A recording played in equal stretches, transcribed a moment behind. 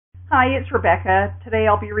Hi, it's Rebecca. Today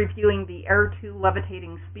I'll be reviewing the Air 2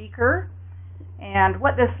 Levitating Speaker. And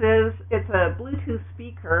what this is, it's a Bluetooth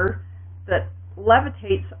speaker that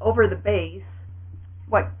levitates over the bass.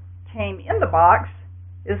 What came in the box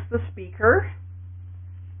is the speaker.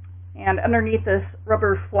 And underneath this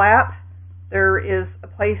rubber flap, there is a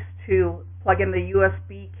place to plug in the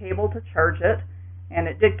USB cable to charge it. And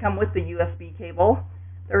it did come with the USB cable.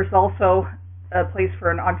 There's also a place for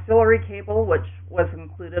an auxiliary cable, which was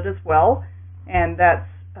included as well, and that's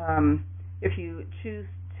if you choose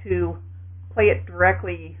to play it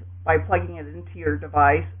directly by plugging it into your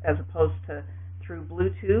device as opposed to through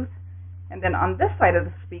Bluetooth. And then on this side of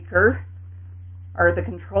the speaker are the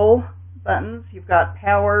control buttons. You've got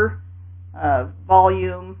power,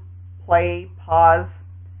 volume, play, pause,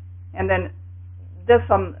 and then this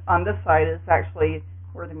on this side is actually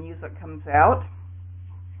where the music comes out.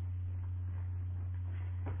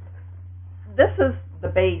 This is the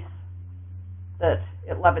bass that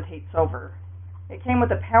it levitates over. It came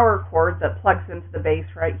with a power cord that plugs into the bass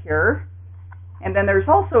right here. And then there's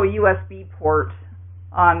also a USB port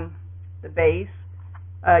on the bass.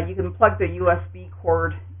 You can plug the USB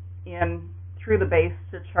cord in through the bass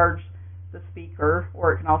to charge the speaker,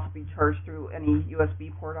 or it can also be charged through any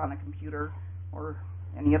USB port on a computer or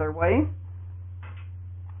any other way.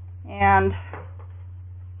 And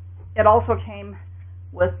it also came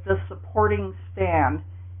with the supporting stand,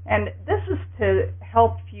 and this is to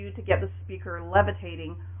help you to get the speaker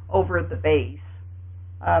levitating over the bass.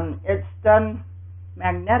 It's done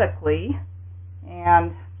magnetically,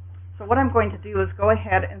 and so what I'm going to do is go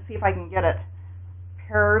ahead and see if I can get it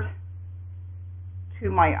paired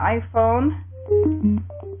to my iPhone, and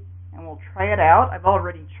we'll try it out. I've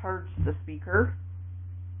already charged the speaker.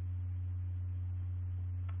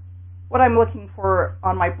 What I'm looking for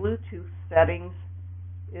on my Bluetooth settings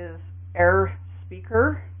is Air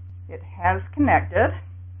Speaker. It has connected.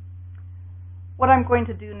 What I'm going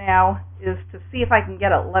to do now is to see if I can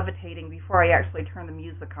get it levitating before I actually turn the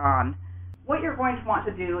music on. What you're going to want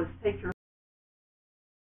to do is take your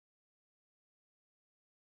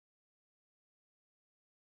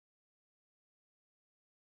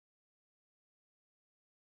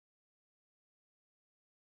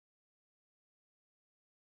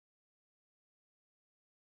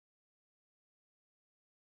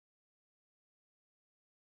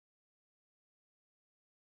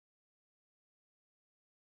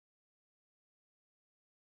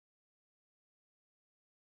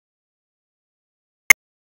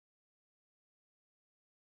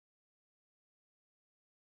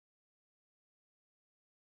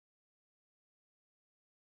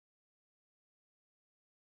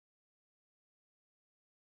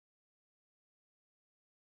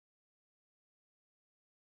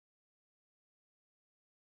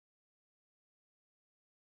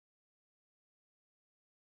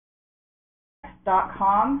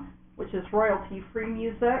 .com, which is royalty-free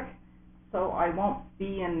music, so I won't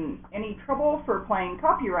be in any trouble for playing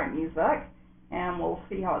copyright music, and we'll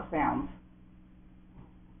see how it sounds.